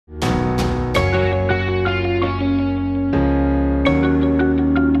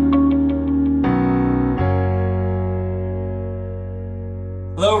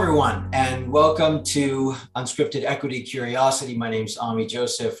welcome to Unscripted Equity Curiosity. My name is Ami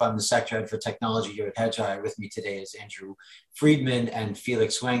Joseph. I'm the sector head for technology here at Hedgeye. With me today is Andrew Friedman and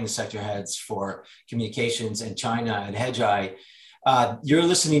Felix Wang, the sector heads for communications and China at Hedgeye. You're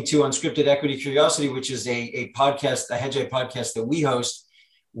listening to Unscripted Equity Curiosity, which is a podcast, a Hedgeye podcast that we host,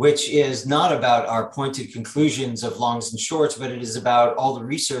 which is not about our pointed conclusions of longs and shorts, but it is about all the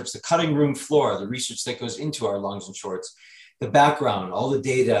research, the cutting room floor, the research that goes into our longs and shorts. The background, all the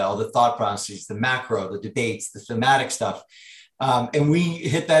data, all the thought processes, the macro, the debates, the thematic stuff. And we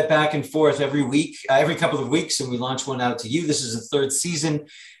hit that back and forth every week, every couple of weeks, and we launch one out to you. This is the third season.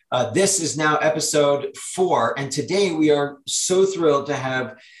 This is now episode 4. And today we are so thrilled to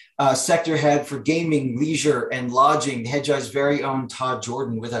have sector head for gaming, leisure, and lodging, Hedgeye's very own Todd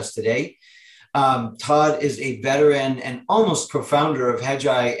Jordan with us today. Todd is a veteran and almost co-founder of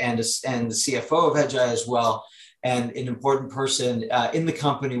Hedgeye and the CFO of Hedgeye as well, and an important person in the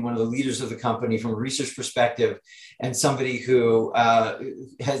company, one of the leaders of the company from a research perspective, and somebody who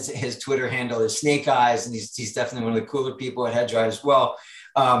has his Twitter handle is Snake Eyes, and he's definitely one of the cooler people at Hedgeye as well,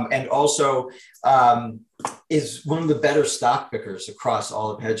 and also is one of the better stock pickers across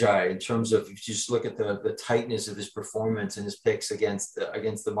all of Hedgeye in terms of, if you just look at the tightness of his performance and his picks against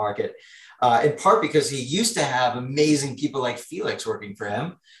the market. In part because he used to have amazing people like Felix working for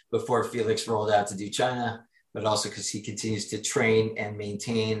him before Felix rolled out to do China, but also because he continues to train and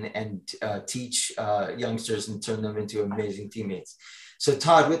maintain and teach youngsters and turn them into amazing teammates. So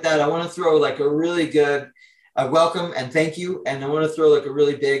Todd, with that, I want to throw like a really good welcome and thank you. And I want to throw like a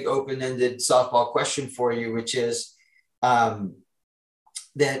really big open-ended softball question for you, which is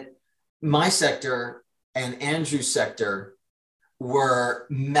that my sector and Andrew's sector were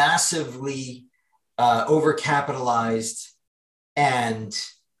massively overcapitalized and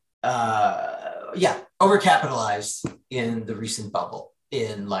overcapitalized in the recent bubble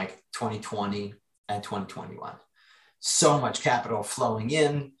in like 2020 and 2021. So much capital flowing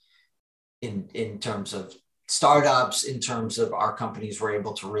in terms of startups, in terms of our companies were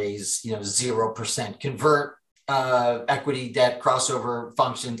able to raise, 0% convert equity debt crossover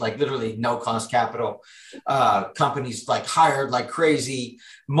functions, like literally no cost capital. Companies like hired like crazy,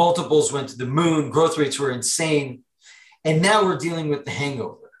 multiples went to the moon, growth rates were insane. And now we're dealing with the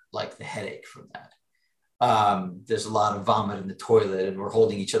hangover, like the headache from that. There's a lot of vomit in the toilet and we're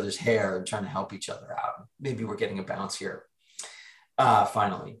holding each other's hair and trying to help each other out. Maybe we're getting a bounce here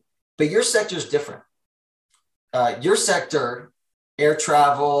finally. But your sector is different. Your sector, air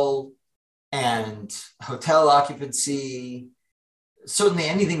travel and hotel occupancy, certainly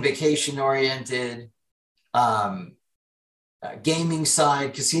anything vacation oriented, gaming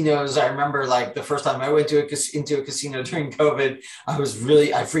side, casinos. I remember like the first time I went into a casino during COVID,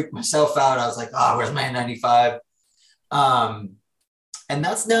 I freaked myself out. I was like, where's my N95? And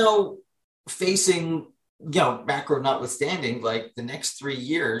that's now facing, macro notwithstanding, like the next 3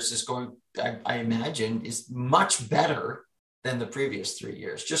 years is going, I imagine, is much better than the previous 3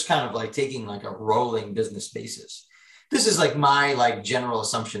 years, just kind of like taking like a rolling business basis. This is like my like general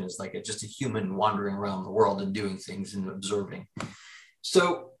assumption is like just a human wandering around the world and doing things and observing.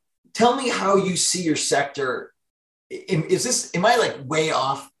 So tell me how you see your sector. Am I like way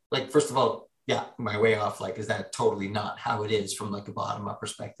off? Like, first of all, yeah, am I way off? Like, is that totally not how it is from like a bottom up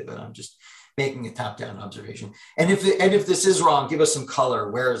perspective? And I'm just making a top down observation. And if this is wrong, give us some color.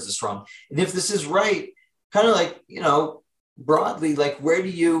 Where is this wrong? And if this is right, kind of like, broadly, like where do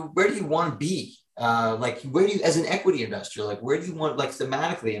you want to be? Like where do you, as an equity investor, like where do you want, like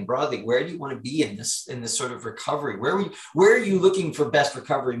thematically and broadly, where do you want to be in this sort of recovery? Where are you looking for best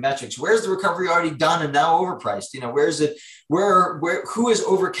recovery metrics? Where's the recovery already done and now overpriced? Where is it? Who is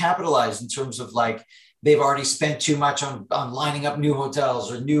overcapitalized in terms of like they've already spent too much on lining up new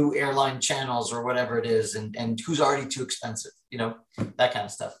hotels or new airline channels or whatever it is, and who's already too expensive? That kind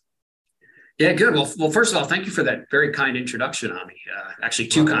of stuff. Yeah, good. Well, first of all, thank you for that very kind introduction, Ami. Actually,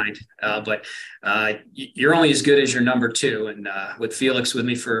 too kind, but you're only as good as your number 2. And with Felix with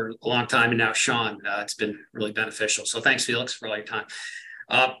me for a long time, and now Sean, it's been really beneficial. So thanks, Felix, for all your time.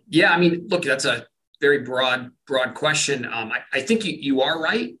 Look, that's a very broad question. I think you are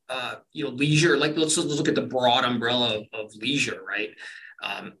right. Leisure, like let's look at the broad umbrella of leisure, right?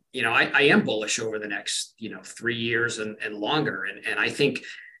 I am bullish over the next 3 years and longer, and I think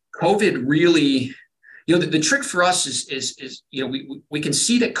COVID really, the trick for us is we can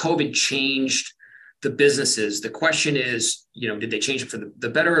see that COVID changed the businesses. The question is, did they change it for the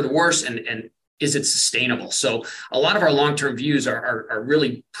better or the worse? And is it sustainable? So a lot of our long-term views are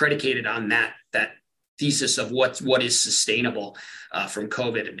really predicated on that thesis of what is sustainable from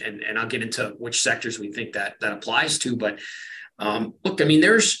COVID. And I'll get into which sectors we think that applies to. But Look, I mean,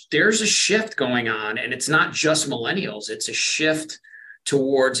 there's a shift going on, and it's not just millennials. It's a shift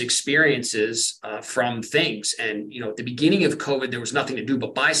towards experiences from things. And at the beginning of COVID, there was nothing to do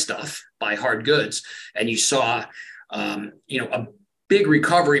but buy stuff, buy hard goods, and you saw a big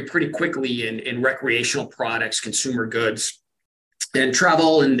recovery pretty quickly in recreational products, consumer goods, and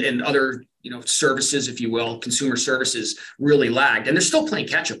travel and other services, if you will. Consumer services really lagged, and they're still playing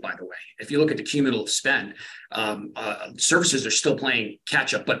catch up, by the way. If you look at the cumulative spend, services are still playing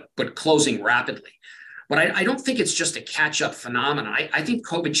catch up, but closing rapidly. But I don't think it's just a catch up phenomenon. I think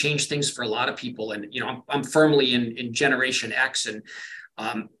COVID changed things for a lot of people, and I'm firmly in Generation X, and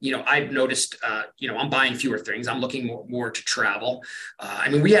I've noticed I'm buying fewer things. I'm looking more to travel. I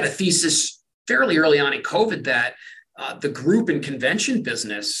mean, we had a thesis fairly early on in COVID that the group and convention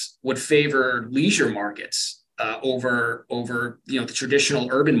business would favor leisure markets over the traditional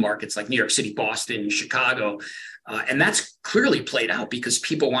urban markets like New York City, Boston, Chicago. And that's clearly played out because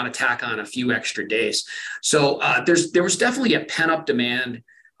people want to tack on a few extra days. So there was definitely a pent-up demand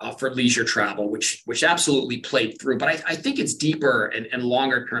for leisure travel, which absolutely played through. But I think it's deeper and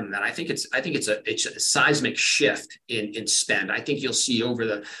longer term than that. I think it's a seismic shift in spend. I think you'll see over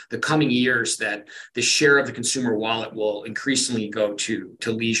the coming years that the share of the consumer wallet will increasingly go to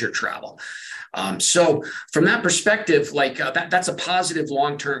leisure travel. So from that perspective, that's a positive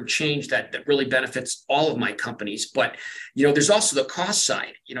long-term change that really benefits all of my companies. But there's also the cost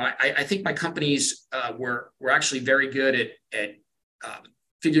side. I think my companies were actually very good at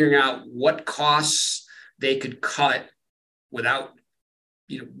figuring out what costs they could cut without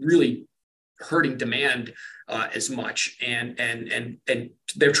really hurting demand as much, and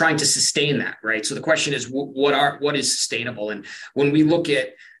they're trying to sustain that, right? So the question is, what is sustainable? And when we look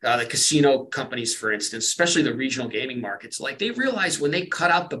at the casino companies, for instance, especially the regional gaming markets, they realize when they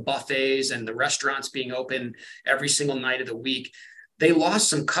cut out the buffets and the restaurants being open every single night of the week, they lost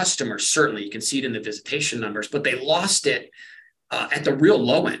some customers. Certainly, you can see it in the visitation numbers, but they lost it at the real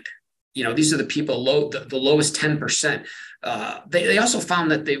low end. These are the people the lowest 10%. They also found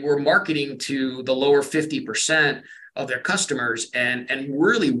that they were marketing to the lower 50% of their customers and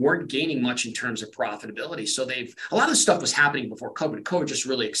really weren't gaining much in terms of profitability. So a lot of stuff was happening before COVID. COVID just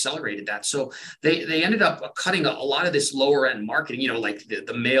really accelerated that. So they ended up cutting a lot of this lower end marketing, like the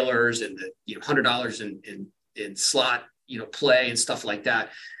mailers and the $100 in slot play and stuff like that.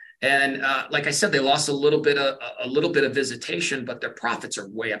 And like I said, they lost a little bit of visitation, but their profits are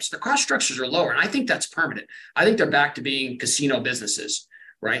way up. So their cost structures are lower, and I think that's permanent. I think they're back to being casino businesses,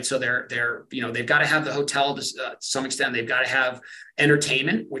 right? So they've got to have the hotel to some extent. They've got to have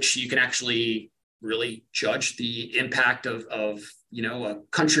entertainment, which you can actually really judge the impact of a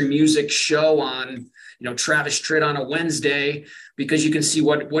country music show on Travis Tritt on a Wednesday, because you can see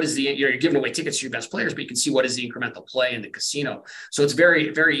what is you're giving away tickets to your best players, but you can see what is the incremental play in the casino. So it's very,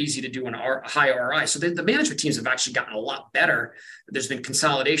 very easy to do a high ROI. So the management teams have actually gotten a lot better. There's been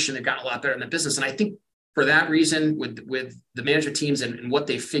consolidation. They've gotten a lot better in the business. And I think for that reason, with the management teams and what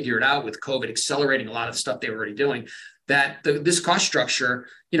they figured out with COVID accelerating a lot of the stuff they were already doing, that this cost structure,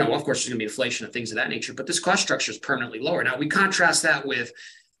 of course, there's going to be inflation and things of that nature, but this cost structure is permanently lower. Now, we contrast that with,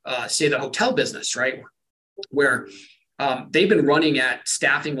 say, the hotel business, right, where they've been running at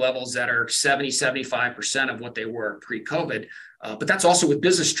staffing levels that are 70-75% of what they were pre-COVID. But that's also with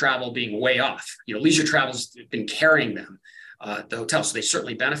business travel being way off. Leisure travel's been carrying them, the hotels, so they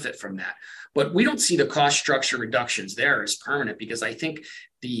certainly benefit from that. But we don't see the cost structure reductions there as permanent, because I think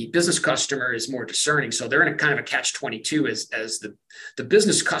the business customer is more discerning. So they're in a kind of a catch-22 as the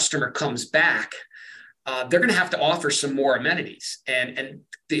business customer comes back. They're going to have to offer some more amenities. And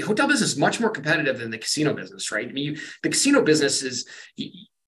the hotel business is much more competitive than the casino business, right? I mean, the casino business is,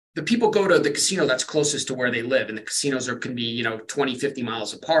 the people go to the casino that's closest to where they live, and the casinos can be, 20, 50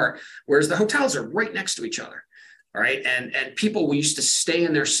 miles apart, whereas the hotels are right next to each other. All right. And people will used to stay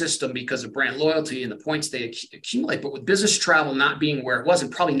in their system because of brand loyalty and the points they accumulate. But with business travel not being where it was and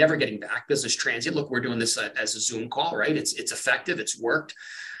probably never getting back, business transient, look, we're doing this as a Zoom call, right? It's effective. It's worked.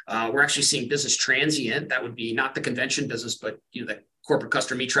 We're actually seeing business transient. That would be not the convention business, but the corporate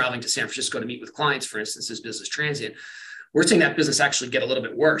customer, me traveling to San Francisco to meet with clients, for instance, is business transient. We're seeing that business actually get a little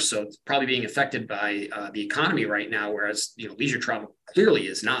bit worse. So it's probably being affected by the economy right now, whereas leisure travel clearly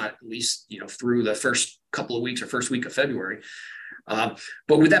is not, at least through the first couple of weeks or first week of February. But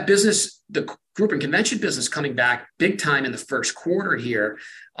with that business, the group and convention business coming back big time in the first quarter here,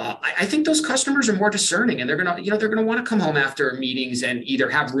 I think those customers are more discerning, and they're gonna want to come home after meetings and either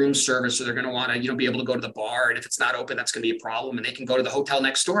have room service, or they're gonna want to be able to go to the bar. And if it's not open, that's gonna be a problem. And they can go to the hotel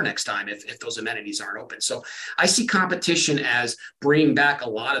next door next time if those amenities aren't open. So I see competition as bringing back a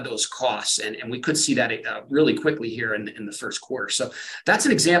lot of those costs, and we could see that really quickly here in the first quarter. So that's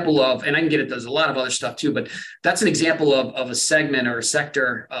an example of, and I can get it. There's a lot of other stuff too, but that's an example of a segment or a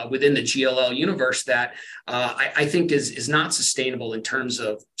sector within the GLL universe that I think is not sustainable in terms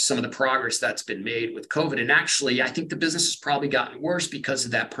of some of the progress that's been made with COVID. And actually, I think the business has probably gotten worse because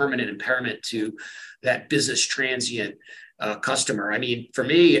of that permanent impairment to that business transient customer. I mean, for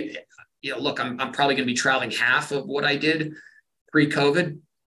me, look, I'm probably going to be traveling half of what I did pre-COVID.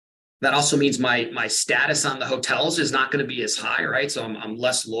 That also means my status on the hotels is not going to be as high, right? So I'm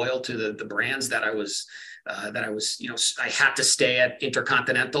less loyal to the brands that I was, I had to stay at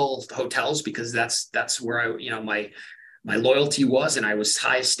Intercontinental hotels because that's where my loyalty was, and I was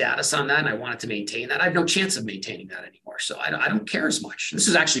high status on that, and I wanted to maintain that. I have no chance of maintaining that anymore, so I don't care as much. This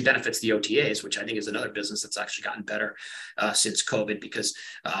is actually benefits the OTAs, which I think is another business that's actually gotten better since COVID, because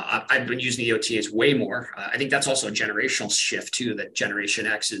I've been using the OTAs way more. I think that's also a generational shift too, that Generation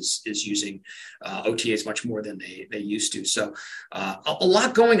X is using OTAs much more than they used to. So a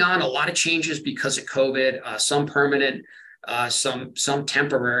lot going on, a lot of changes because of COVID, some permanent, some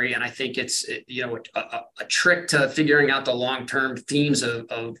temporary, and I think it's a trick to figuring out the long-term themes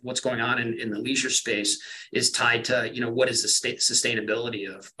of what's going on in the leisure space is tied to what is the sustainability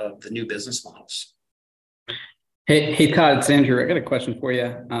of the new business models. Hey Todd, it's Andrew. I got a question for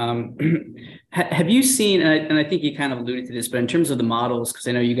you. Have you seen, and I think you kind of alluded to this, but in terms of the models, because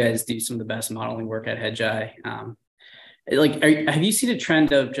I know you guys do some of the best modeling work at Hedgeye. Have you seen a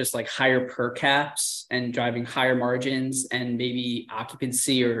trend of just like higher per caps and driving higher margins, and maybe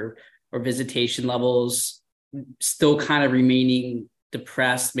occupancy or visitation levels still kind of remaining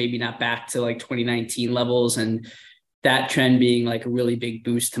depressed, maybe not back to like 2019 levels, and that trend being like a really big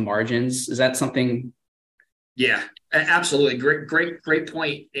boost to margins? Is that something? Yeah, absolutely. Great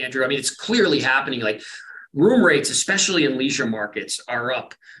point, Andrew. I mean, it's clearly happening. Like room rates, especially in leisure markets, are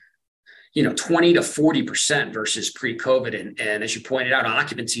up 20 to 40% versus pre-COVID. And as you pointed out,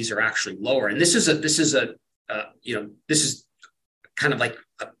 occupancies are actually lower. And this is kind of like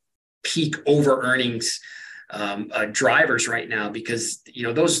a peak over earnings drivers right now, because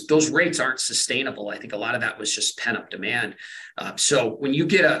those rates aren't sustainable. I think a lot of that was just pent up demand. So when you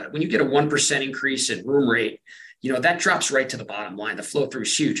get a 1% increase in room rate, that drops right to the bottom line. The flow through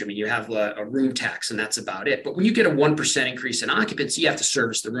is huge. I mean, you have a room tax and that's about it. But when you get a 1% increase in occupancy, you have to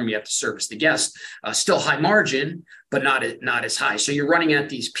service the room, you have to service the guest. Still high margin, but not as high. So you're running at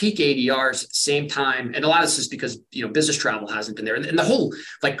these peak ADRs at the same time. And a lot of this is because, business travel hasn't been there. And the whole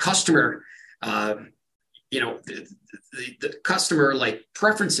customer, the customer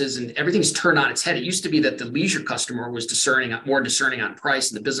preferences and everything's turned on its head. It used to be that the leisure customer was more discerning on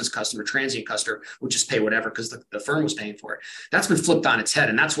price, and the business customer, transient customer, would just pay whatever because the firm was paying for it. That's been flipped on its head,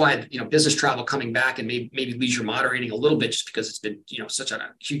 and that's why business travel coming back and maybe leisure moderating a little bit, just because it's been such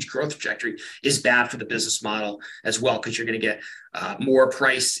a huge growth trajectory, is bad for the business model as well, because you're going to get more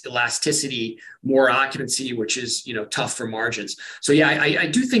price elasticity, more occupancy, which is tough for margins. So yeah, I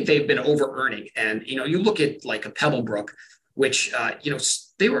do think they've been over earning, and you look at like a Pebblebrook, which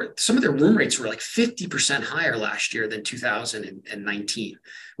some of their room rates were like 50% higher last year than 2019,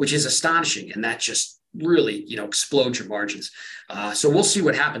 which is astonishing, and that just really explodes your margins. So we'll see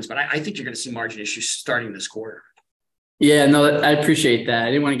what happens, but I think you're going to see margin issues starting this quarter. Yeah, no, I appreciate that. I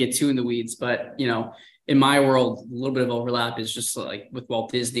didn't want to get too in the weeds, but in my world, a little bit of overlap is just like with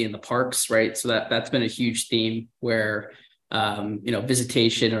Walt Disney and the parks, right? So that's been a huge theme where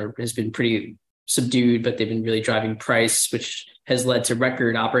visitation has been pretty subdued, but they've been really driving price, which has led to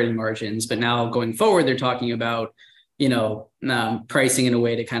record operating margins. But now going forward, they're talking about pricing in a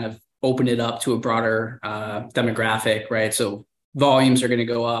way to kind of open it up to a broader demographic, right? So volumes are going to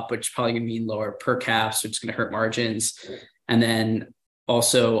go up, which is probably going to mean lower per caps, which is going to hurt margins. And then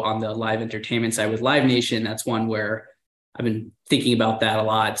also on the live entertainment side with Live Nation, that's one where I've been thinking about that a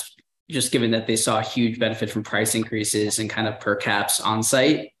lot, just given that they saw a huge benefit from price increases and kind of per caps on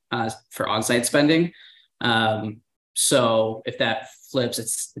site for on-site spending. So if that flips,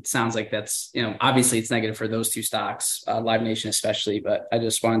 it sounds like that's, obviously it's negative for those two stocks, Live Nation especially, but I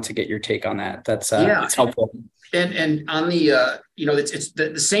just wanted to get your take on that. That's it's helpful. And on the, it's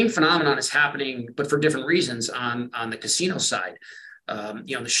the same phenomenon is happening, but for different reasons on the casino side.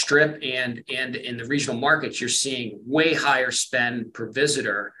 The Strip and in the regional markets, you're seeing way higher spend per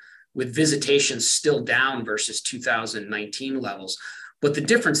visitor, with visitation still down versus 2019 levels. But the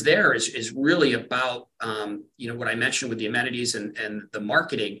difference there is really about, what I mentioned with the amenities and the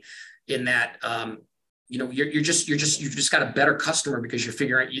marketing, in that, you've just got a better customer because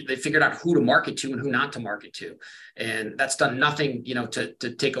they figured out who to market to and who not to market to. And that's done nothing,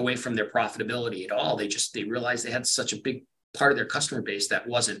 to take away from their profitability at all. They realized they had such a big part of their customer base that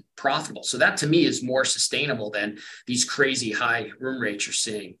wasn't profitable. So that to me is more sustainable than these crazy high room rates you're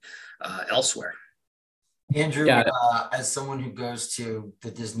seeing elsewhere. Andrew, as someone who goes to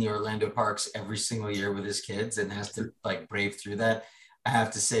the Disney Orlando parks every single year with his kids and has to like brave through that, I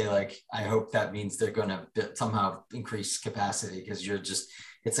have to say, like, I hope that means they're going to somehow increase capacity, because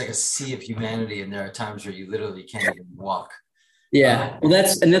it's like a sea of humanity. And there are times where you literally can't even walk. Yeah. Well,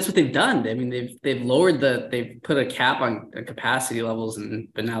 that's what they've done. I mean, they've put a cap on capacity levels,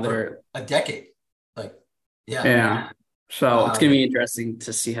 but now they're a decade. Like, yeah. Yeah. So it's going to be interesting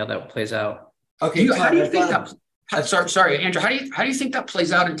to see how that plays out. Okay. How do you think that? Sorry, Andrew. How do you think that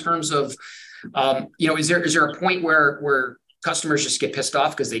plays out in terms of, is there a point where customers just get pissed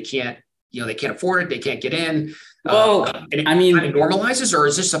off because they can't afford it, they can't get in? Well, and it kind of normalizes, or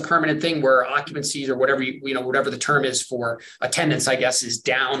is this a permanent thing where occupancies or whatever whatever the term is for attendance, I guess, is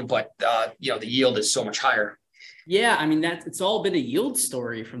down, but the yield is so much higher? Yeah, I mean, it's all been a yield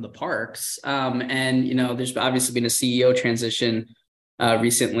story from the parks, and there's obviously been a CEO transition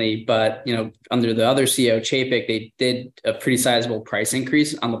recently, but under the other CEO, Chapek, they did a pretty sizable price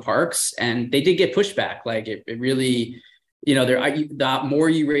increase on the parks, and they did get pushback. Like it really, the more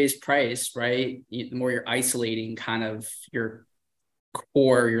you raise price, right, the more you're isolating kind of your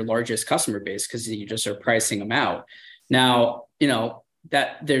largest customer base, because you just are pricing them out. Now,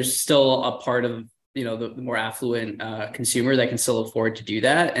 that there's still a part of the more affluent consumer that can still afford to do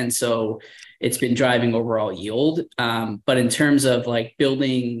that, and so it's been driving overall yield. But in terms of like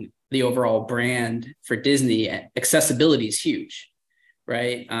building the overall brand for Disney, accessibility is huge.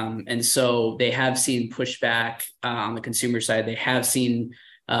 Right. And so they have seen pushback on the consumer side. They have seen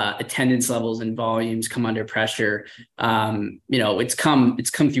attendance levels and volumes come under pressure. It's come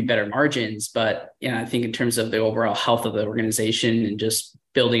through better margins, but I think in terms of the overall health of the organization and just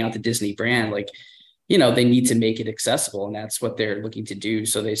building out the Disney brand, like, they need to make it accessible, and that's what they're looking to do.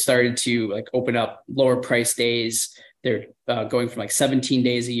 So they started to like open up lower price days. They're going from like 17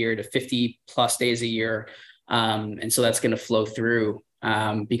 days a year to 50 plus days a year. And so that's going to flow through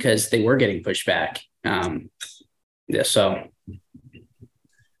because they were getting pushback. Todd,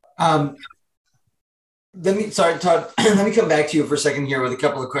 let me come back to you for a second here with a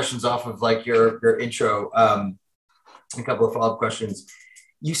couple of questions off of like your intro. A couple of follow-up questions.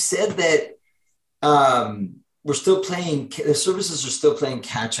 You said that the services are still playing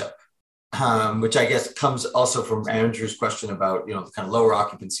catch up, which I guess comes also from Andrew's question about, kind of lower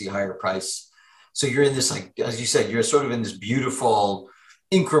occupancy, higher price. So you're in this, like, as you said, you're sort of in this beautiful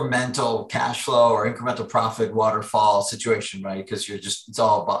incremental cash flow or incremental profit waterfall situation, right? Because it's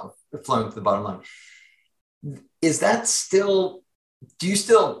all flowing to the bottom line. Is that do you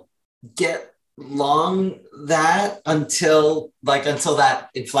still get long that until that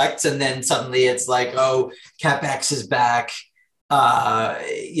inflects, and then suddenly it's like, oh, CapEx is back,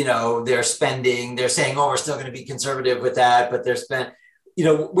 they're spending, they're saying, oh, we're still going to be conservative with that, but they're spent,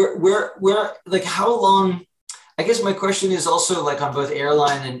 we're like, how long? I guess my question is also like on both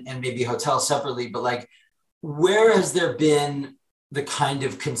airline and maybe hotel separately, but like, where has there been the kind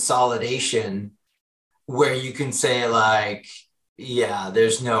of consolidation where you can say like, yeah,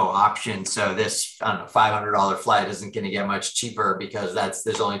 there's no option. So this, I don't know, $500 flight isn't going to get much cheaper because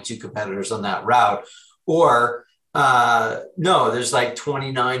there's only two competitors on that route. Or no, there's like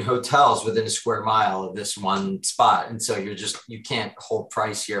 29 hotels within a square mile of this one spot. And so you can't hold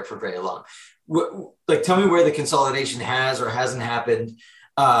price here for very long. Like, tell me where the consolidation has or hasn't happened.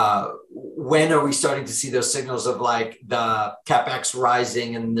 When are we starting to see those signals of like the CapEx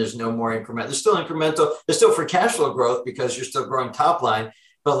rising and there's no more increment? There's still incremental, there's still free cash flow growth because you're still growing top line,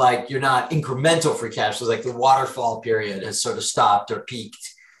 but like you're not incremental free cash flow. Like the waterfall period has sort of stopped or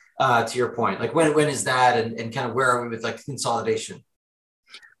peaked, to your point. Like when is that, and kind of where are we with like consolidation?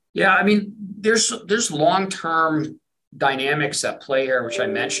 Yeah, I mean, there's long-term dynamics at play here, which I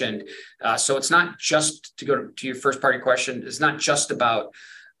mentioned. So it's not just, to go to your first part of your question, it's not just about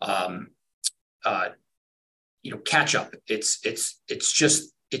catch up. It's just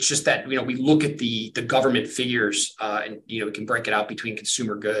that, we look at the government figures and, we can break it out between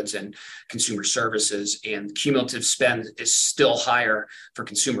consumer goods and consumer services, and cumulative spend is still higher for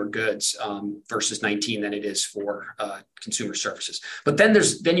consumer goods versus 19 than it is for consumer services. But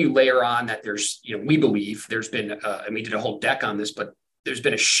then you layer on that there's, we believe there's been, and we did a whole deck on this, but there's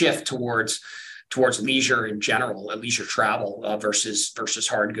been a shift towards towards leisure in general, leisure travel versus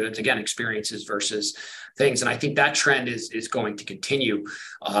hard goods. Again, experiences versus things. And I think that trend is going to continue.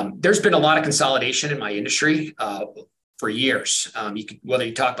 There's been a lot of consolidation in my industry for years. Whether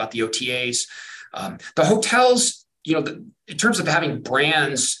you talk about the OTAs, the hotels, in terms of having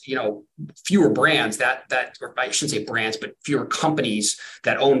brands, fewer brands or I shouldn't say brands, but fewer companies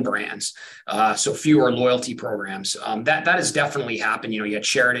that own brands. So fewer loyalty programs. That has definitely happened. You had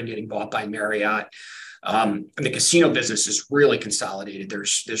Sheraton getting bought by Marriott. And the casino business is really consolidated.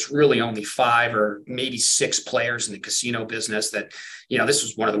 There's really only 5 or maybe 6 players in the casino business that, this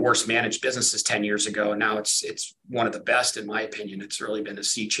was one of the worst managed businesses 10 years ago. And now it's one of the best, in my opinion. It's really been a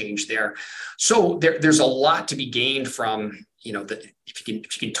sea change there. So there's a lot to be gained from, if you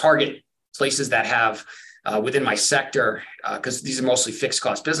can target places that have within my sector, because these are mostly fixed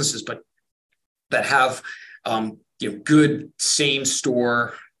cost businesses, but that have, good same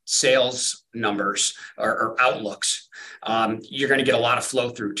store sales numbers or outlooks, you're going to get a lot of flow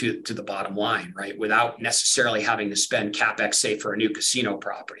through to the bottom line, right? Without necessarily having to spend CapEx, say, for a new casino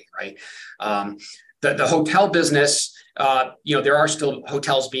property, right? The hotel business, there are still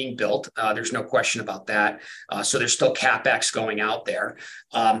hotels being built. There's no question about that. So there's still CapEx going out there.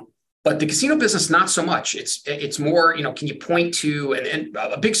 But the casino business, not so much. It's more, can you point to, and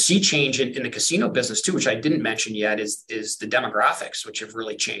a big sea change in the casino business too, which I didn't mention yet, is the demographics, which have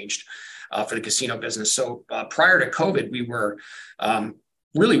really changed for the casino business. So prior to COVID, we were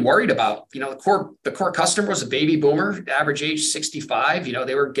really worried about, the core customer was a baby boomer, average age 65.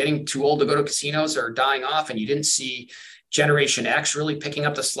 They were getting too old to go to casinos or dying off, and you didn't see Generation X really picking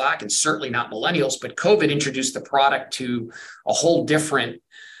up the slack, and certainly not millennials. But COVID introduced the product to a whole different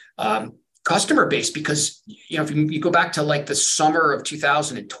customer base, because if you go back to like the summer of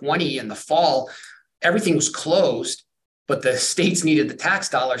 2020 and the fall, everything was closed, but the states needed the tax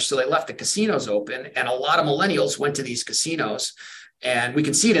dollars, so they left the casinos open, and a lot of millennials went to these casinos, and we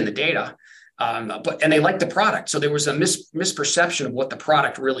can see it in the data. And they liked the product. So there was a misperception of what the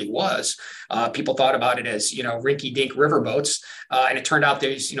product really was. People thought about it as, rinky-dink riverboats. And it turned out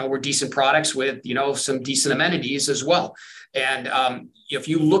these, were decent products with, some decent amenities as well. And if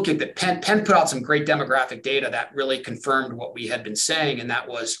you look at the Penn put out some great demographic data that really confirmed what we had been saying, and that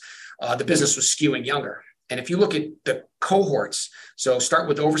was the business was skewing younger. And if you look at the cohorts, so start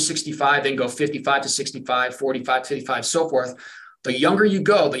with over 65, then go 55 to 65, 45 to 55, so forth. The younger you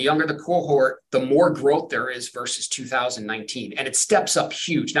go, the younger the cohort, the more growth there is versus 2019. And it steps up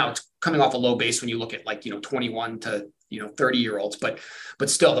huge. Now it's coming off a low base when you look at 21 to 30-year-olds, but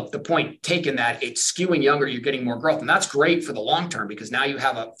still the point taken that it's skewing younger, you're getting more growth. And that's great for the long term, because now you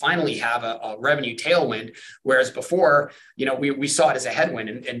finally have a revenue tailwind. Whereas before, we saw it as a headwind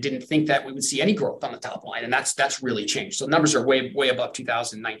and didn't think that we would see any growth on the top line. And that's really changed. So numbers are way above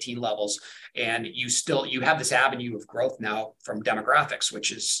 2019 levels. And you have this avenue of growth now from demographics,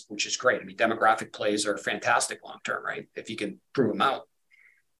 which is great. I mean, demographic plays are fantastic long term, right? If you can prove them out.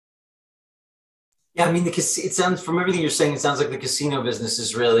 Yeah, I mean, it sounds, from everything you're saying, it sounds like the casino business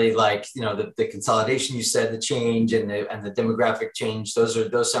is really like, the consolidation you said, the change and the demographic change.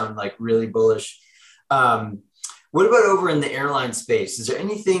 Those sound like really bullish. What about over in the airline space? Is there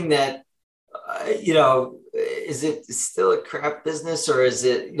anything that, is it still a crap business, or is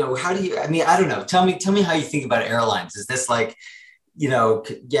it, how do you, I don't know. Tell me how you think about airlines. Is this like,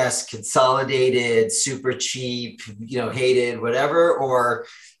 yes, consolidated, super cheap, hated, whatever, or,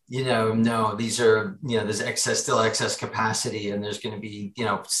 no, these are, there's still excess capacity, and there's going to be,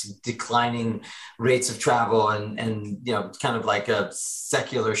 declining rates of travel and, kind of like a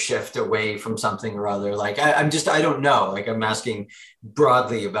secular shift away from something or other. Like, I don't know. Like, I'm asking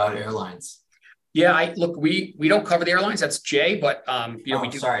broadly about airlines. Yeah, we don't cover the airlines. That's Jay, but we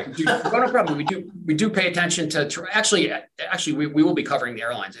do. Sorry. No problem. We do pay attention to actually we will be covering the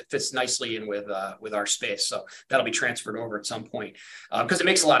airlines. It fits nicely in with our space, so that'll be transferred over at some point, because it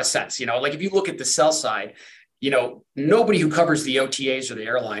makes a lot of sense. Like if you look at the sell side, nobody who covers the OTAs or the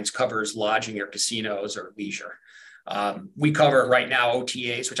airlines covers lodging or casinos or leisure. We cover right now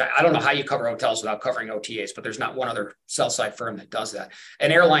OTAs, which I don't know how you cover hotels without covering OTAs, but there's not one other sell side firm that does that.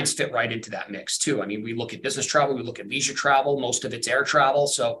 And airlines fit right into that mix too. I mean, we look at business travel, we look at leisure travel, most of it's air travel,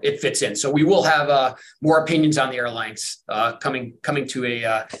 so it fits in. So we will have more opinions on the airlines coming to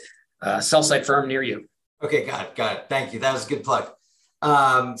a sell side firm near you. Okay, got it. Thank you. That was a good plug.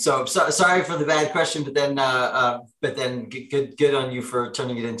 So sorry for the bad question, but then good on you for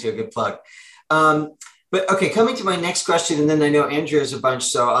turning it into a good plug. But okay, coming to my next question, and then I know Andrew has a bunch,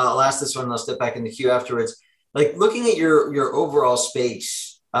 so I'll ask this one and I'll step back in the queue afterwards. Like, looking at your overall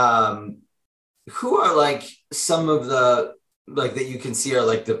space, who are like some of the like that you can see are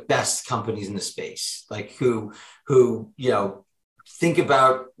like the best companies in the space, like who think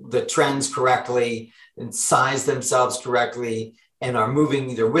about the trends correctly and size themselves correctly and are moving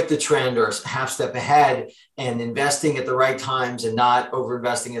either with the trend or half step ahead and investing at the right times and not over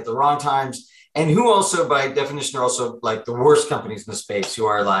investing at the wrong times, and who also by definition are also like the worst companies in the space, who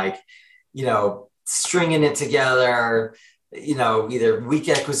are like, stringing it together, either weak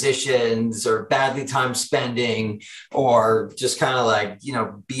acquisitions or badly timed spending, or just kind of like,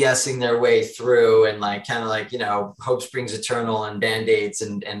 BSing their way through and like kind of like, hope springs eternal and band-aids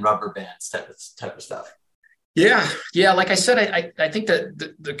and rubber bands type of stuff. Yeah. Like I said, I think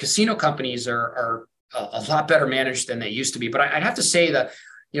that the casino companies are a lot better managed than they used to be. But I'd have to say that,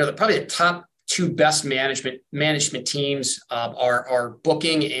 probably the top two best management teams are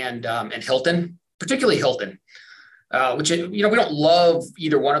Booking and Hilton, particularly Hilton. Which we don't love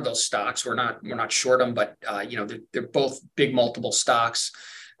either one of those stocks. We're not short them, but they're both big multiple stocks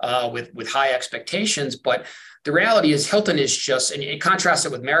with high expectations. But the reality is Hilton is just, and you contrast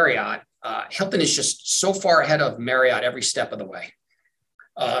it with Marriott. Hilton is just so far ahead of Marriott every step of the way.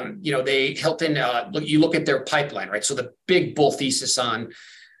 You look at their pipeline, right? So the big bull thesis on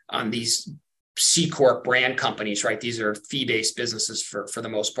these C Corp brand companies, right? These are fee-based businesses for the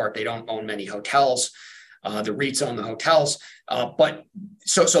most part. They don't own many hotels. The REITs own the hotels, but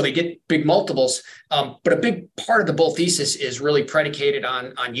so they get big multiples. But a big part of the bull thesis is really predicated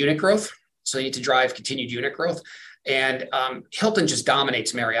on unit growth. So they need to drive continued unit growth. And Hilton just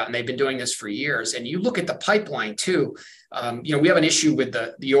dominates Marriott, and they've been doing this for years. And you look at the pipeline too. We have an issue with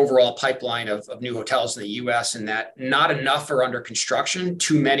the overall pipeline of new hotels in the U.S. and that not enough are under construction.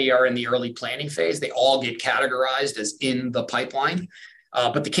 Too many are in the early planning phase. They all get categorized as in the pipeline,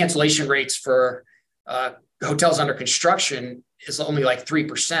 but the cancellation rates for hotels under construction is only like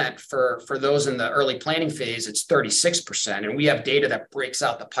 3%. For those in the early planning phase, it's 36%. And we have data that breaks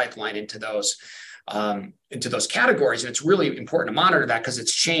out the pipeline into those categories. And it's really important to monitor that because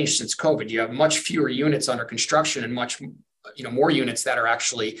it's changed since COVID. You have much fewer units under construction and much more units that are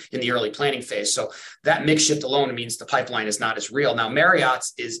actually in the early planning phase. So that mix shift alone means the pipeline is not as real. Now,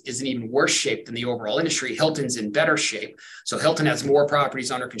 Marriott's is in even worse shape than the overall industry. Hilton's in better shape. So Hilton has more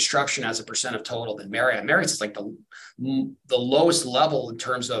properties under construction as a percent of total than Marriott. Marriott's is like the lowest level in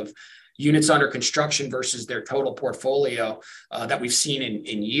terms of units under construction versus their total portfolio that we've seen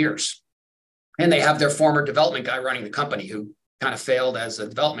in years. And they have their former development guy running the company who kind of failed as a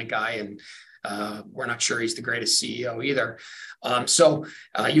development guy, and we're not sure he's the greatest CEO either. So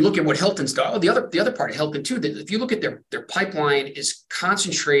you look at what Hilton's done. Oh, the other part of Hilton too, that if you look at their pipeline is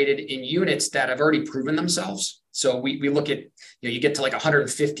concentrated in units that have already proven themselves. So we look at, you get to like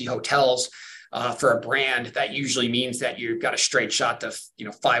 150 hotels for a brand. That usually means that you've got a straight shot to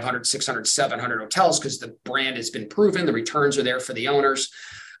 500, 600, 700 hotels because the brand has been proven. The returns are there for the owners.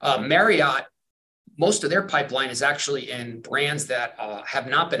 Marriott, most of their pipeline is actually in brands that have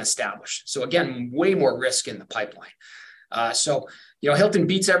not been established. So again, way more risk in the pipeline. Hilton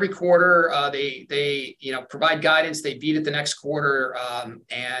beats every quarter. They provide guidance. They beat it the next quarter,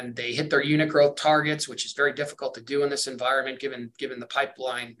 and they hit their unit growth targets, which is very difficult to do in this environment, given the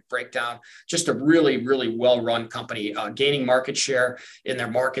pipeline breakdown. Just a really, really well-run company, gaining market share in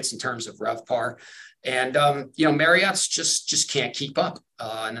their markets in terms of RevPAR. And, Marriott's just can't keep up.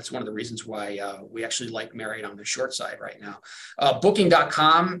 And that's one of the reasons why we actually like Marriott on the short side right now.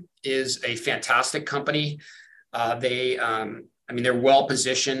 Booking.com is a fantastic company. They're well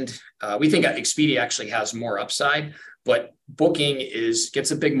positioned. We think Expedia actually has more upside, but Booking gets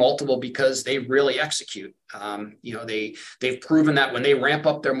a big multiple because they really execute. They've proven that when they ramp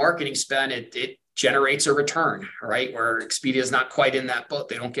up their marketing spend, it generates a return, right? Where Expedia is not quite in that boat.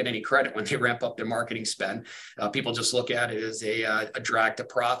 They don't get any credit when they ramp up their marketing spend. People just look at it as a drag to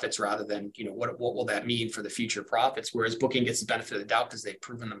profits rather than, what will that mean for the future profits? Whereas Booking gets the benefit of the doubt because they've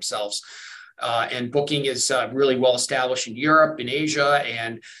proven themselves. And Booking is really well established in Europe, in Asia,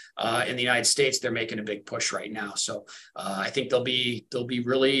 and in the United States. They're making a big push right now. So I think they'll be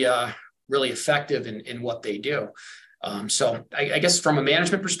really, really effective in what they do. So I guess from a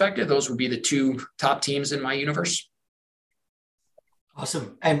management perspective, those would be the two top teams in my universe.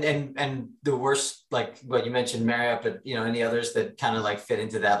 Awesome. And the worst, like what you mentioned, Marriott, but any others that kind of like fit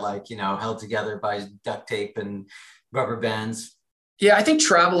into that, like, held together by duct tape and rubber bands? Yeah, I think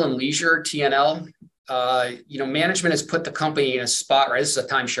Travel and Leisure, TNL, management has put the company in a spot, right? This is a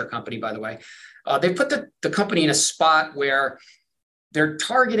timeshare company, by the way. They put the company in a spot where they're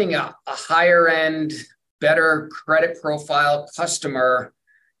targeting a higher end, better credit profile customer,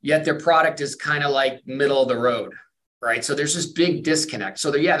 yet their product is kind of like middle of the road, right? So there's this big disconnect. So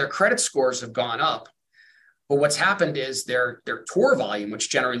their credit scores have gone up, But what's happened is their tour volume, which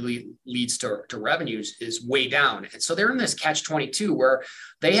generally leads to revenues, is way down. And so they're in this catch-22 where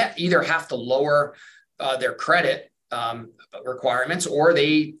they either have to lower their credit requirements, or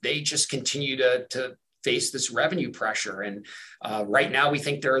they just continue to face this revenue pressure. And right now we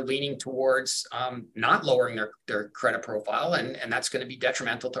think they're leaning towards not lowering their credit profile, and that's going to be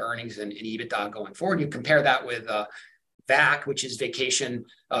detrimental to earnings and EBITDA going forward. You compare that with VAC, which is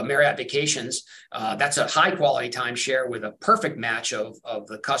Marriott Vacations. That's a high quality timeshare with a perfect match of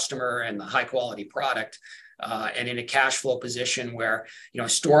the customer and the high quality product. And in a cash flow position where,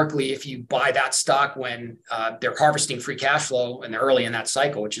 historically, if you buy that stock when they're harvesting free cash flow and they're early in that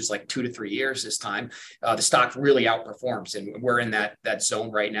cycle, which is like 2 to 3 years this time, the stock really outperforms. And we're in that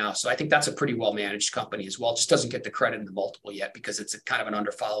zone right now. So I think that's a pretty well managed company as well. It just doesn't get the credit in the multiple yet because it's a kind of an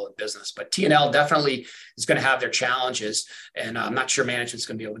underfollowed business. But T&L definitely is going to have their challenges. And I'm not sure management's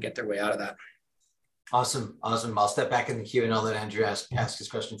going to be able to get their way out of that. Awesome. I'll step back in the queue and I'll let Andrew ask his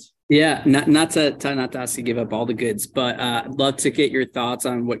questions. Yeah, not to ask you to give up all the goods, but I'd love to get your thoughts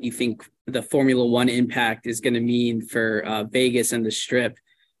on what you think the Formula One impact is going to mean for Vegas and the Strip.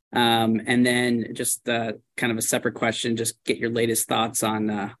 And then just kind of a separate question, just get your latest thoughts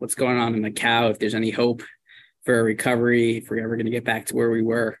on what's going on in Macau, if there's any hope for a recovery, if we're ever going to get back to where we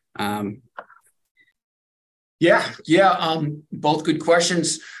were. Both good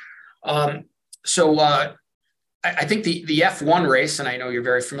questions. So I think the F1 race, and I know you're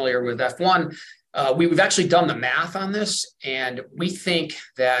very familiar with F1, we've actually done the math on this, and we think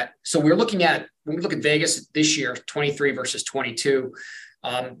that, so when we look at Vegas this year, 23 versus 22,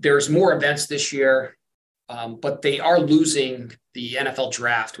 there's more events this year, but they are losing the NFL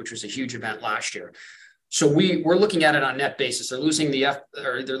draft, which was a huge event last year. So we're looking at it on a net basis. They're losing the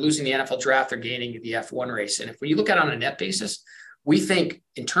NFL draft, they're gaining the F1 race. And if you look at it on a net basis, we think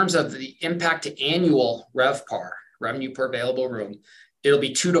in terms of the impact to annual RevPAR, revenue per available room, it'll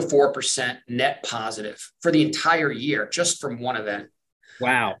be 2 to 4% net positive for the entire year, just from one event.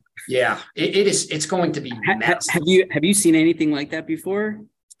 Wow. Yeah, it is. It's going to be massive. Have you seen anything like that before?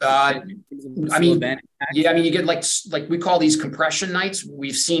 You get like we call these compression nights.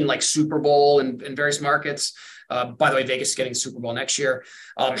 We've seen like Super Bowl in various markets. By the way, Vegas is getting Super Bowl next year.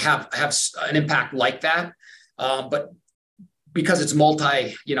 Have an impact like that, but because it's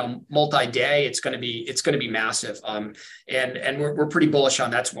multi-day, it's going to be massive. And we're pretty bullish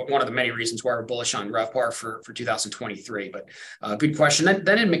on that's one of the many reasons why we're bullish on RevPAR for 2023. But good question.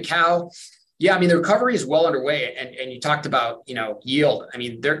 Then in Macau, the recovery is well underway. And you talked about, yield. I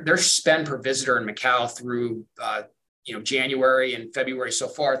mean, their spend per visitor in Macau through, January and February so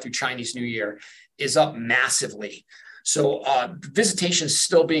far through Chinese New Year is up massively. So visitation is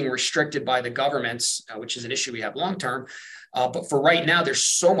still being restricted by the governments, which is an issue we have long-term. But for right now, there's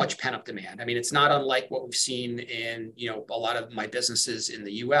so much pent-up demand. I mean, it's not unlike what we've seen in, a lot of my businesses in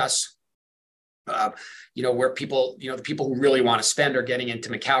the U.S., where people, the people who really want to spend are getting into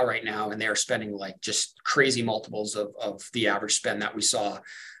Macau right now, and they're spending like just crazy multiples of the average spend that we saw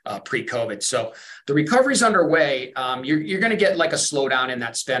pre-COVID. So the recovery is underway. You're going to get like a slowdown in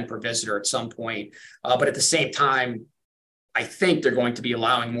that spend per visitor at some point. But at the same time, I think they're going to be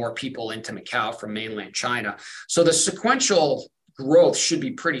allowing more people into Macau from mainland China. So the sequential growth should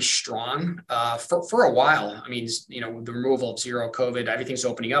be pretty strong for a while. I mean, with the removal of zero COVID, everything's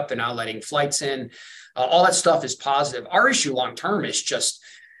opening up. They're now letting flights in. All that stuff is positive. Our issue long term is just,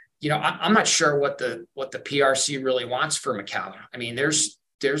 I'm not sure what the PRC really wants for Macau. I mean, there's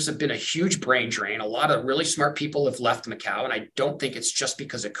been a huge brain drain. A lot of really smart people have left Macau, and I don't think it's just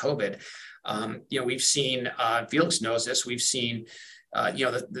because of COVID. We've seen, Felix knows this, we've seen,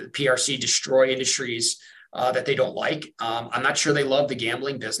 the PRC destroy industries that they don't like. I'm not sure they love the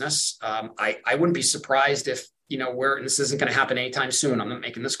gambling business. I wouldn't be surprised if, and this isn't going to happen anytime soon. I'm not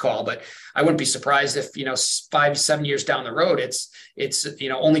making this call, but I wouldn't be surprised if, 5 to 7 years down the road, it's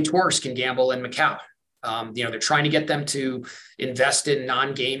only tourists can gamble in Macau. They're trying to get them to invest in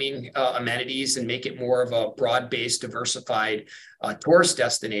non-gaming amenities and make it more of a broad-based, diversified tourist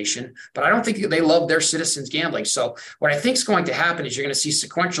destination. But I don't think they love their citizens gambling. So what I think is going to happen is you're going to see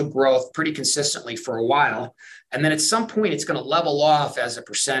sequential growth pretty consistently for a while. And then at some point, it's going to level off as a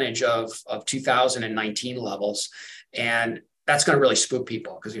percentage of 2019 levels. And that's going to really spook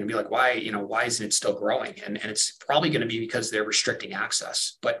people because you're going to be like, why isn't it still growing? And it's probably going to be because they're restricting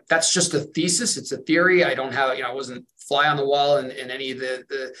access. But that's just a thesis. It's a theory. I don't have, I wasn't fly on the wall in any of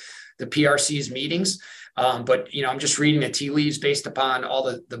the PRC's meetings. But, I'm just reading the tea leaves based upon all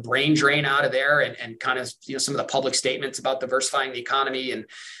the brain drain out of there and kind of, some of the public statements about diversifying the economy and,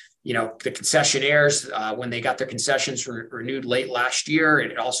 the concessionaires, when they got their concessions renewed late last year,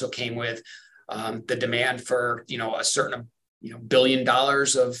 and it also came with the demand for, a certain, $1 billion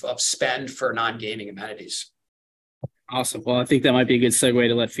of spend for non-gaming amenities. Awesome. Well, I think that might be a good segue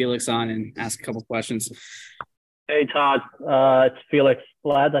to let Felix on and ask a couple questions. Hey, Todd. It's Felix.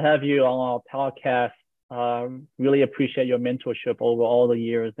 Glad to have you on our podcast. Really appreciate your mentorship over all the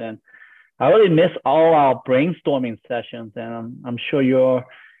years. And I really miss all our brainstorming sessions. And I'm sure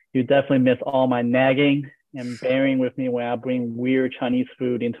you definitely miss all my nagging and bearing with me when I bring weird Chinese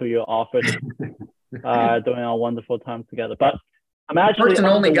food into your office during our wonderful time together. But I'm actually first and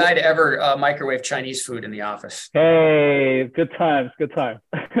only guy to ever microwave Chinese food in the office. Hey, good times. No,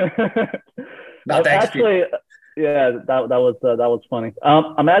 actually, yeah, that was funny.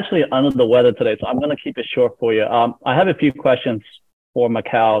 I'm actually under the weather today, so I'm gonna keep it short for you. I have a few questions for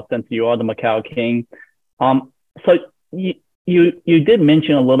Macau since you are the Macau king. So you did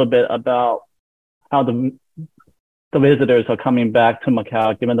mention a little bit about how the visitors are coming back to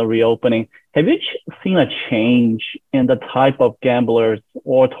Macau given the reopening. Have you seen a change in the type of gamblers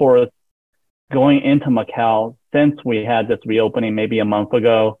or tourists going into Macau since we had this reopening maybe a month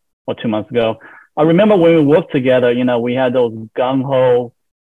ago or 2 months ago? I remember when we worked together, we had those gung-ho,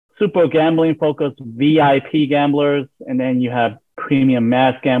 super gambling focused VIP gamblers, and then you have premium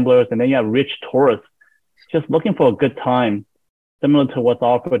mass gamblers, and then you have rich tourists just looking for a good time, similar to what's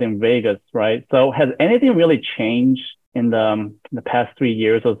offered in Vegas, right? So has anything really changed in the past 3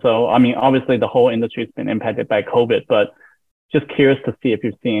 years or so? I mean, obviously the whole industry has been impacted by COVID, but just curious to see if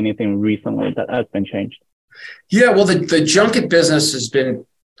you've seen anything recently that has been changed. Yeah, well, the junket business has been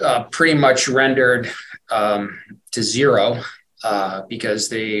pretty much rendered to zero because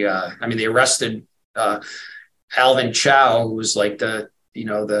they arrested Alvin Chow, who was like ran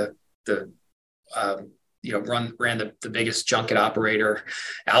the biggest junket operator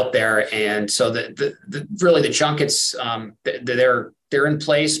out there. And so really the junkets, they're in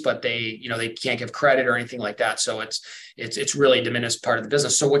place, but they can't give credit or anything like that. So it's really a diminished part of the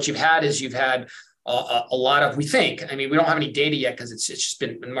business. So what you've had a lot of, we think, we don't have any data yet because it's just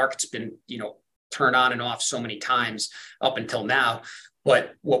been, the market's been, turned on and off so many times up until now.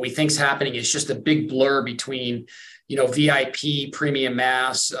 But what we think is happening is just a big blur between, VIP, premium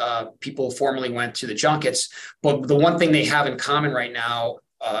mass, people who formerly went to the junkets. But the one thing they have in common right now,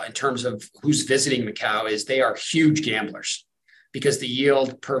 in terms of who's visiting Macau, is they are huge gamblers, because the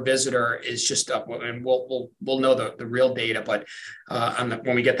yield per visitor is just up. And we'll know the real data, but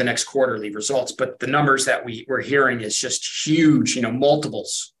when we get the next quarterly results. But the numbers that we're hearing is just huge,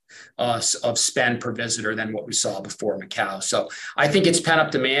 multiples of spend per visitor than what we saw before Macau. So I think it's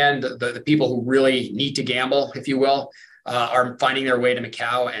pent-up demand. The people who really need to gamble, if you will, are finding their way to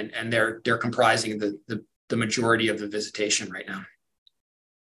Macau, and they're comprising the majority of the visitation right now.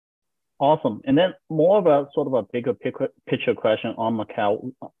 Awesome. And then more of a sort of a bigger picture question on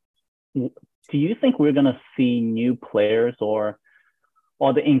Macau. Do you think we're going to see new players or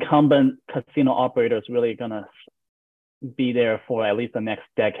the incumbent casino operators really going to be there for at least the next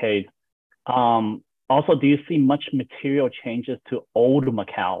decade? Also, do you see much material changes to old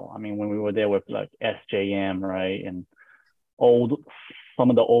Macau? When we were there with like SJM, right? And some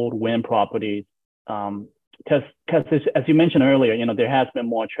of the old Wynn properties. Because as you mentioned earlier, there has been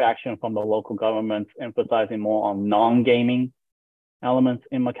more traction from the local governments emphasizing more on non-gaming elements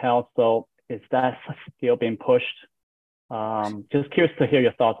in Macau. So is that still being pushed? Just curious to hear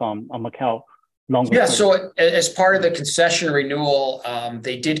your thoughts on Macau longer term. So as part of the concession renewal,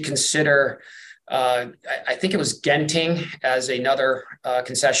 they did consider, I think it was Genting as another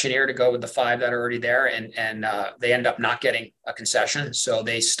concessionaire to go with the 5 that are already there, and they ended up not getting a concession, so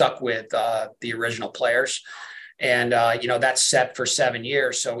they stuck with the original players, and that's set for 7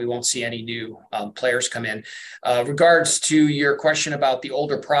 years, so we won't see any new players come in. Regards to your question about the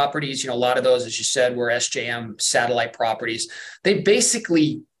older properties, a lot of those, as you said, were SJM satellite properties. They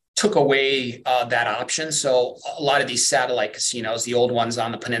basically took away that option. So a lot of these satellite casinos, the old ones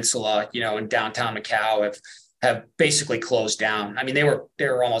on the peninsula, in downtown Macau, have basically closed down. They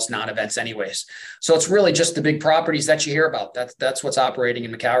were almost non-events anyways. So it's really just the big properties that you hear about. That's what's operating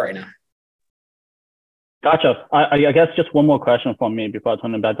in Macau right now. Gotcha. I guess just one more question from me before I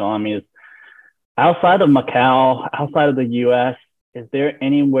turn it back to Ami is, outside of Macau, outside of the US, is there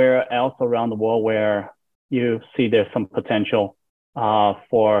anywhere else around the world where you see there's some potential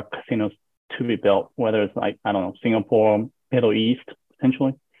for casinos to be built, whether it's like, I don't know, Singapore, Middle East,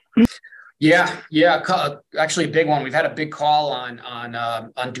 potentially? Yeah. Actually, a big one. We've had a big call on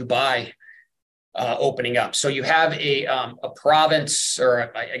Dubai opening up. So you have a province,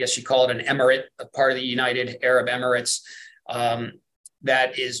 or I guess you call it an emirate, a part of the United Arab Emirates.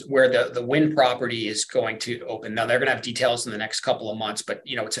 that is where the Wynn property is going to open. Now they're going to have details in the next couple of months, but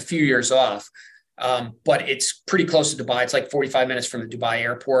it's a few years off. But it's pretty close to Dubai. It's like 45 minutes from the Dubai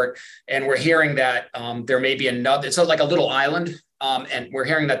airport. And we're hearing that there may be another, it's like a little island. And we're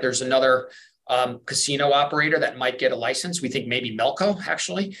hearing that there's another casino operator that might get a license. We think maybe Melco,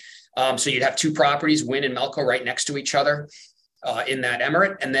 actually. So you'd have two properties, Wynn and Melco, right next to each other in that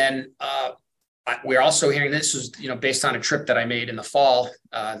emirate. And then we're also hearing, this was based on a trip that I made in the fall,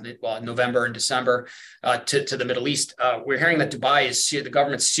 November and December to the Middle East. We're hearing that the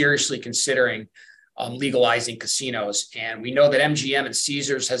government's seriously considering legalizing casinos. And we know that MGM and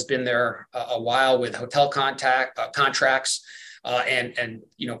Caesars has been there a while with hotel contracts and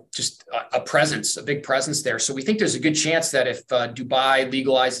just a big presence there. So we think there's a good chance that if Dubai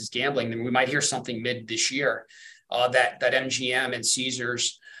legalizes gambling, then we might hear something mid this year that MGM and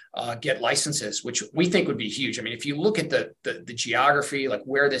Caesars get licenses, which we think would be huge. I mean, if you look at the geography, like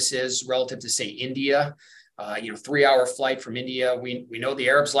where this is relative to, say, India, 3-hour flight from India. We know the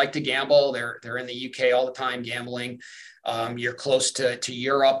Arabs like to gamble. They're in the UK all the time gambling. You're close to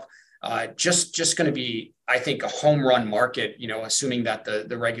Europe. Just going to be, I think, a home run market, assuming that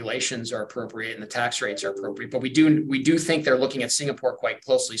the regulations are appropriate and the tax rates are appropriate. But we do think they're looking at Singapore quite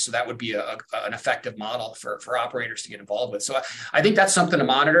closely. So that would be an effective model for operators to get involved with. So I think that's something to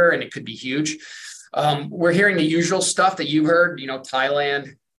monitor, and it could be huge. We're hearing the usual stuff that you heard,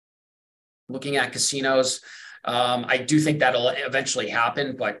 Thailand, looking at casinos. I do think that'll eventually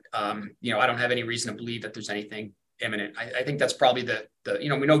happen, but I don't have any reason to believe that there's anything imminent. I think that's probably we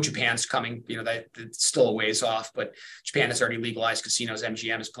know Japan's coming, that it's still a ways off, but Japan has already legalized casinos.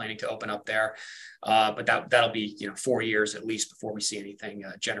 MGM is planning to open up there. But that'll be, 4 years at least before we see anything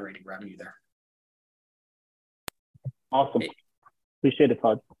generating revenue there. Awesome. Appreciate it,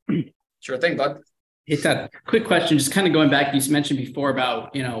 Todd. Sure thing, bud. It's a quick question, just kind of going back, you mentioned before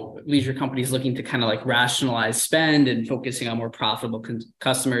about, leisure companies looking to kind of like rationalize spend and focusing on more profitable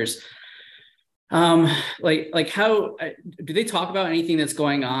customers. Like how do they talk about anything that's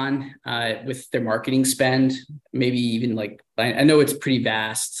going on with their marketing spend? Maybe even like, I know it's pretty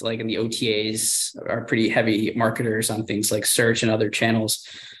vast, like in the OTAs are pretty heavy marketers on things like search and other channels.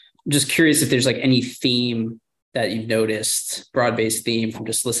 I'm just curious if there's like any theme that you've noticed, broad-based theme from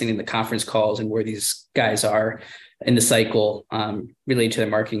just listening to the conference calls and where these guys are in the cycle related to their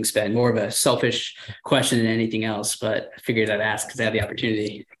marketing spend. More of a selfish question than anything else, but I figured I'd ask because I had the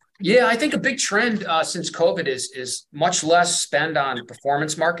opportunity. Yeah, I think a big trend since COVID is much less spend on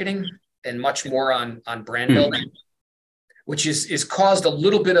performance marketing and much more on brand building, which is caused a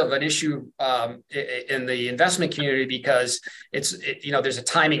little bit of an issue in the investment community because there's a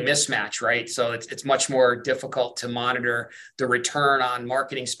timing mismatch, right? So it's much more difficult to monitor the return on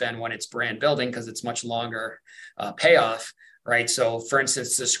marketing spend when it's brand building because it's much longer payoff. Right. So, for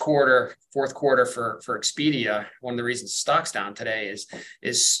instance, this fourth quarter for Expedia, one of the reasons the stock's down today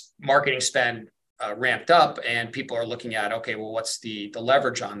is marketing spend ramped up, and people are looking at, okay, well, what's the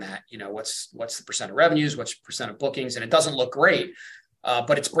leverage on that? What's the percent of revenues? What's the percent of bookings? And it doesn't look great,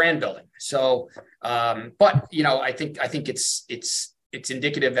 but it's brand building. So, but I think it's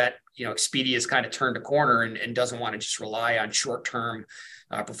indicative that Expedia has kind of turned a corner and doesn't want to just rely on short-term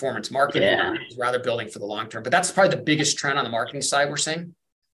performance marketing, rather building for the long term. But that's probably the biggest trend on the marketing side we're seeing.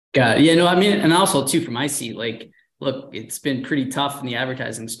 Got it. Yeah, no, I mean, and also too, from my seat, like, look, it's been pretty tough in the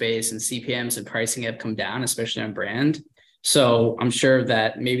advertising space, and CPMs and pricing have come down, especially on brand. So I'm sure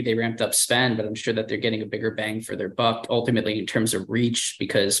that maybe they ramped up spend, but I'm sure that they're getting a bigger bang for their buck ultimately in terms of reach,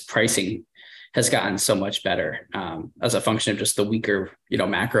 because pricing has gotten so much better as a function of just the weaker,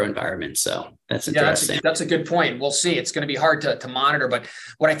 macro environment. So that's interesting. That's a good point. We'll see. It's going to be hard to monitor, but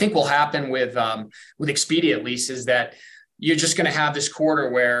what I think will happen with Expedia at least is that you're just going to have this quarter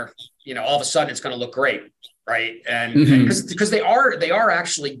where all of a sudden it's going to look great, right? And because they are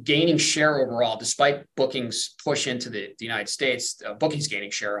actually gaining share overall, despite bookings push into the United States. Bookings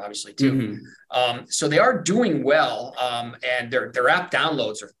gaining share obviously too. So they are doing well, and their app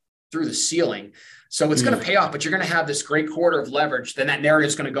downloads are through the ceiling. So it's going to pay off, but you're going to have this great quarter of leverage. Then that narrative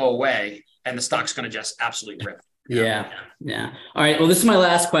is going to go away and the stock's going to just absolutely rip. Yeah. All right. Well, this is my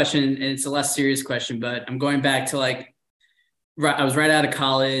last question, and it's a less serious question, but I'm going back to I was right out of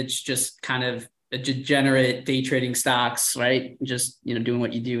college, just kind of a degenerate day trading stocks, right? Just, doing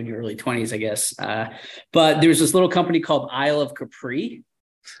what you do in your early 20s, I guess. But there's this little company called Isle of Capri.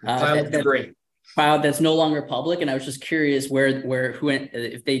 That's no longer public, and I was just curious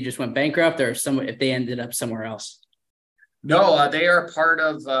if they just went bankrupt or if they ended up somewhere else. No, they are part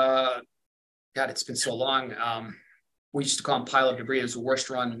of. God, it's been so long. We used to call them Pile of Debris. It was the worst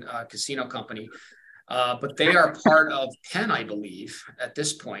run casino company. but they are part of Penn, I believe, at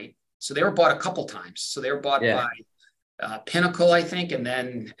this point. So they were bought a couple times. So they were bought by Pinnacle, I think,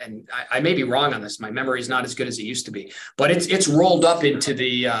 and I may be wrong on this. My memory is not as good as it used to be, but it's rolled up into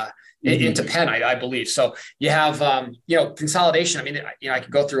the into Penn, I believe. So you have consolidation. I mean, I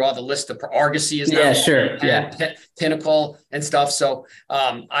could go through all the list of Argosy is now Penn, Pinnacle and stuff. So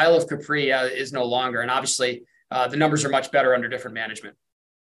Isle of Capri is no longer, and obviously the numbers are much better under different management.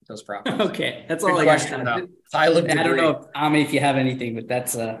 Those properties. Okay, that's all I got. I don't know, Ami, if you have anything, but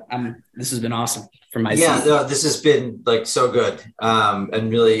that's this has been awesome for my seat. No, this has been like so good,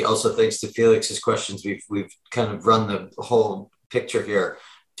 and really also thanks to Felix's questions, we've kind of run the whole picture here,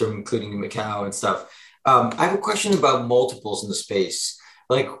 including Macau and stuff. I have a question about multiples in the space.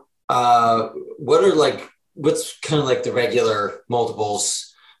 Like, what's kind of like the regular multiples?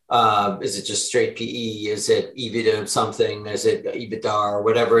 Is it just straight PE? Is it EBITDA something? Is it EBITDA or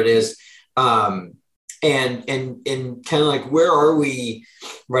whatever it is? And kind of like, where are we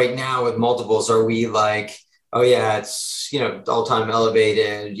right now with multiples? Are we like, oh yeah, it's, all-time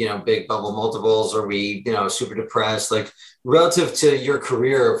elevated, big bubble multiples? Are we, super depressed? Like, relative to your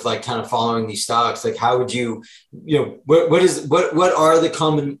career of like kind of following these stocks, like how would you, what are the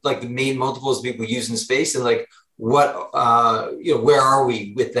common, like the main multiples people use in space, and like, what, where are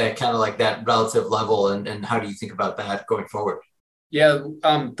we with that kind of like that relative level, and how do you think about that going forward? Yeah.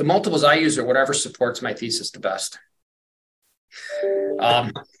 The multiples I use are whatever supports my thesis the best.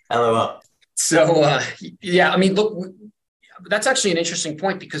 LOL. So, I mean, look, that's actually an interesting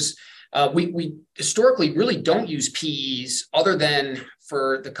point, because we historically really don't use PEs other than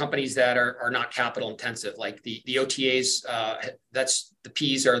for the companies that are not capital intensive, like the OTAs. That's the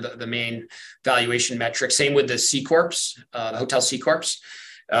Ps are the main valuation metric. Same with the C corps, the hotel C corps.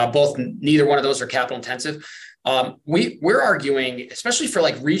 Neither one of those are capital intensive. We're arguing, especially for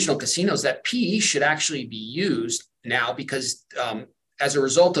like regional casinos, that PE should actually be used now, because as a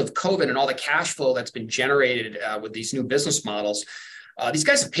result of COVID and all the cash flow that's been generated with these new business models, these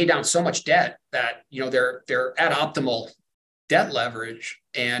guys have paid down so much debt that they're at optimal debt leverage,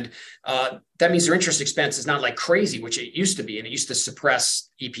 and that means their interest expense is not like crazy, which it used to be, and it used to suppress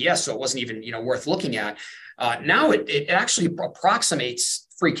EPS, so it wasn't even worth looking at. Now it actually approximates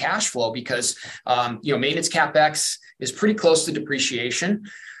free cash flow, because maintenance capex is pretty close to depreciation,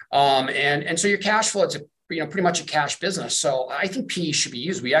 and so your cash flow, it's pretty much a cash business. So I think PE should be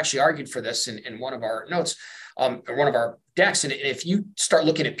used. We actually argued for this in one of our notes, or one of our decks. And if you start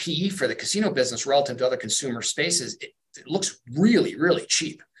looking at PE for the casino business relative to other consumer spaces, it looks really, really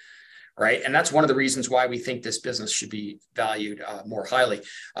cheap, right? And that's one of the reasons why we think this business should be valued more highly.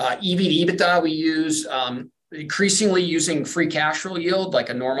 EV to EBITDA, we use increasingly using free cash flow yield, like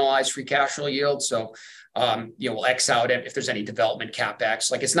a normalized free cash flow yield. So we'll X out if there's any development capex.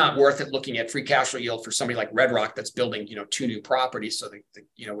 Like, it's not worth it looking at free cash flow yield for somebody like Red Rock that's building 2 new properties. So we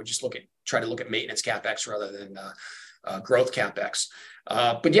just try to look at maintenance capex rather than growth capex.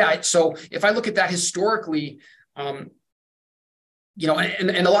 But yeah, so if I look at that historically, and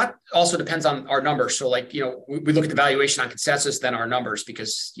a lot also depends on our numbers. So like, we look at the valuation on consensus than our numbers,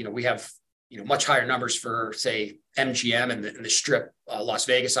 because we have much higher numbers for, say, MGM and the Strip Las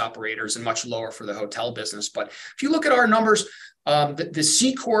Vegas operators, and much lower for the hotel business. But if you look at our numbers, the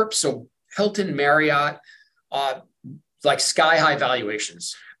C Corp, so Hilton, Marriott, like sky high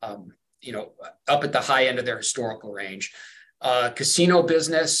valuations, up at the high end of their historical range. Casino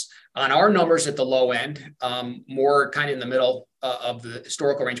business on our numbers at the low end, more kind of in the middle of the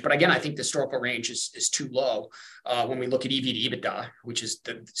historical range. But again, I think the historical range is too low when we look at EV to EBITDA, which is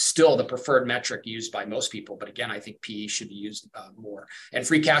still the preferred metric used by most people. But again, I think PE should be used more. And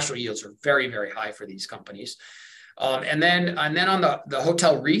free cash flow yields are very, very high for these companies. And then on the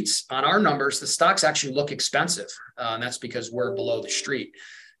hotel REITs, on our numbers, the stocks actually look expensive. And that's because we're below the street.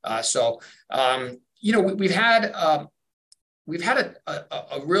 We've had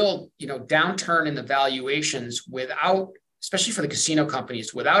a real downturn in the valuations without, especially for the casino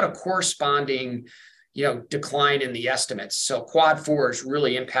companies, without a corresponding decline in the estimates. So Quad 4 has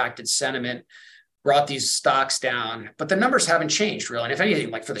really impacted sentiment, brought these stocks down, but the numbers haven't changed really. And if anything,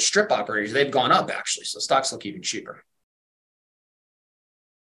 like for the Strip operators, they've gone up actually. So stocks look even cheaper.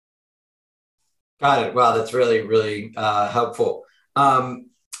 Got it. Wow, that's really, really helpful.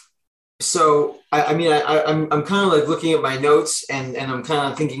 So I'm kind of like looking at my notes, and I'm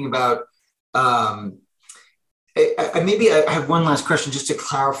kind of thinking about maybe I have one last question just to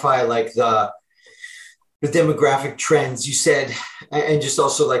clarify, like the demographic trends you said, and just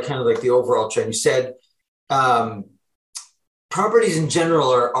also like kind of like the overall trend. You said properties in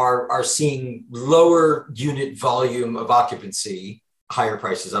general are seeing lower unit volume of occupancy, higher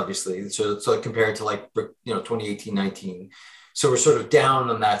prices, obviously. So compared to like, 2018, 19. So we're sort of down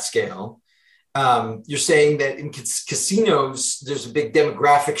on that scale. You're saying that in casinos, there's a big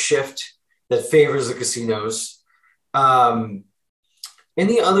demographic shift that favors the casinos.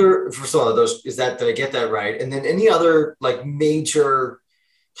 Any other, first of all, did I get that right? And then any other like major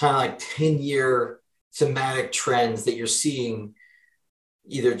kind of like 10-year thematic trends that you're seeing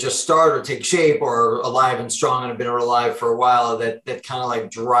either just start or take shape or alive and strong and have been alive for a while that kind of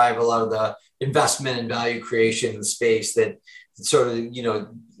like drive a lot of the investment and value creation in the space that sort of,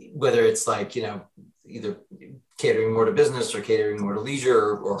 whether it's like, either catering more to business or catering more to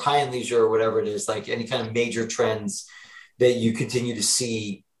leisure or high-end leisure or whatever it is, like any kind of major trends that you continue to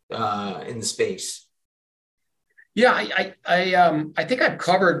see in the space? Yeah, I think I've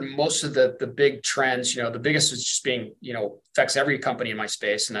covered most of the big trends. The biggest is just being, affects every company in my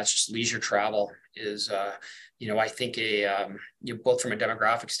space, and that's just leisure travel is, I think both from a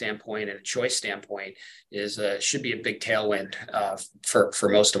demographic standpoint and a choice standpoint is should be a big tailwind for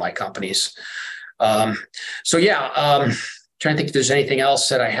most of my companies. Trying to think if there's anything else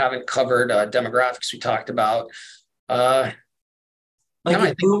that I haven't covered. Demographics we talked about.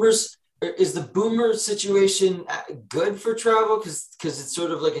 Boomers, is the boomer situation good for travel? Because it's sort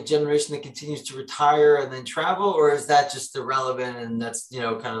of like a generation that continues to retire and then travel, or is that just irrelevant and that's,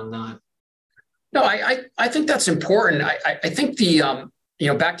 kind of not? No, I think that's important. I think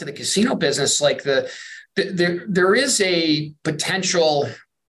back to the casino business, like there is a potential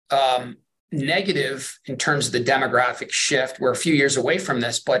negative in terms of the demographic shift. We're a few years away from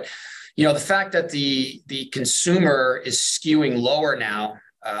this, but the fact that the consumer is skewing lower now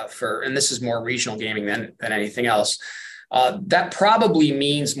and this is more regional gaming than anything else, that probably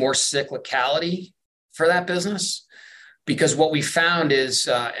means more cyclicality for that business. Because what we found is,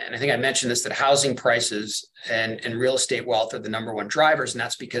 and I think I mentioned this, that housing prices and real estate wealth are the number one drivers, and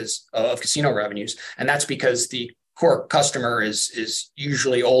that's because of casino revenues. And that's because the core customer is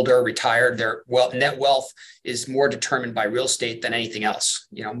usually older, retired. Their net wealth is more determined by real estate than anything else,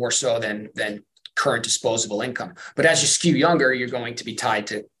 more so than current disposable income. But as you skew younger, you're going to be tied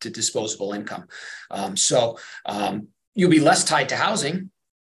to disposable income. You'll be less tied to housing,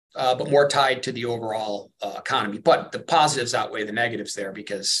 but more tied to the overall economy. But the positives outweigh the negatives there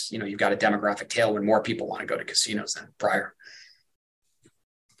because, you've got a demographic tail when more people want to go to casinos than prior.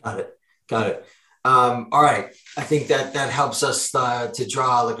 Got it. All right. I think that helps us to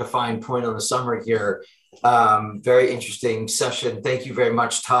draw like a fine point on the summer here. Very interesting session. Thank you very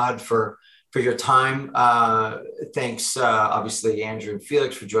much, Todd, for your time. Thanks, obviously, Andrew and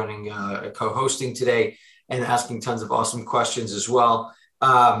Felix for joining, co-hosting today and asking tons of awesome questions as well.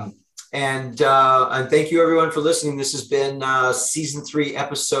 And thank you everyone for listening. This has been season 3,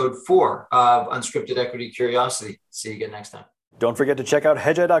 episode 4 of Unscripted Equity Curiosity. See you again next time. Don't forget to check out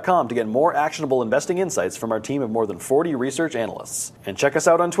hedgeye.com to get more actionable investing insights from our team of more than 40 research analysts. And check us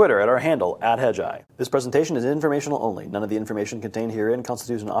out on Twitter at our handle, @hedgeye. This presentation is informational only. None of the information contained herein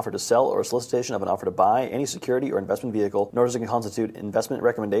constitutes an offer to sell or a solicitation of an offer to buy any security or investment vehicle, nor does it constitute investment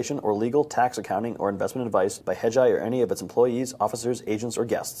recommendation or legal, tax, accounting, or investment advice by Hedgeye or any of its employees, officers, agents, or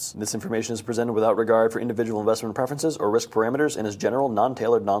guests. This information is presented without regard for individual investment preferences or risk parameters and is general,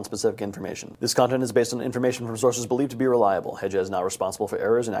 non-tailored, non-specific information. This content is based on information from sources believed to be reliable. Hedgeye is not responsible for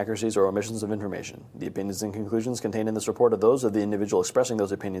errors, inaccuracies, or omissions of information. The opinions and conclusions contained in this report are those of the individual expressing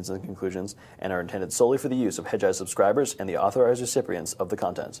those opinions and conclusions and are intended solely for the use of Hedgeye subscribers and the authorized recipients of the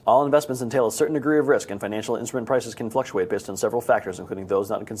content. All investments entail a certain degree of risk, and financial instrument prices can fluctuate based on several factors, including those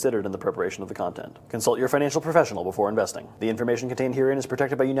not considered in the preparation of the content. Consult your financial professional before investing. The information contained herein is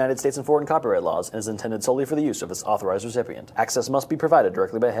protected by United States and foreign copyright laws and is intended solely for the use of its authorized recipient. Access must be provided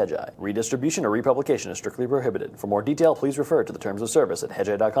directly by Hedgeye. Redistribution or republication is strictly prohibited. For more detail, please refer to the terms of service at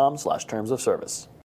hedgeye.com/terms of service.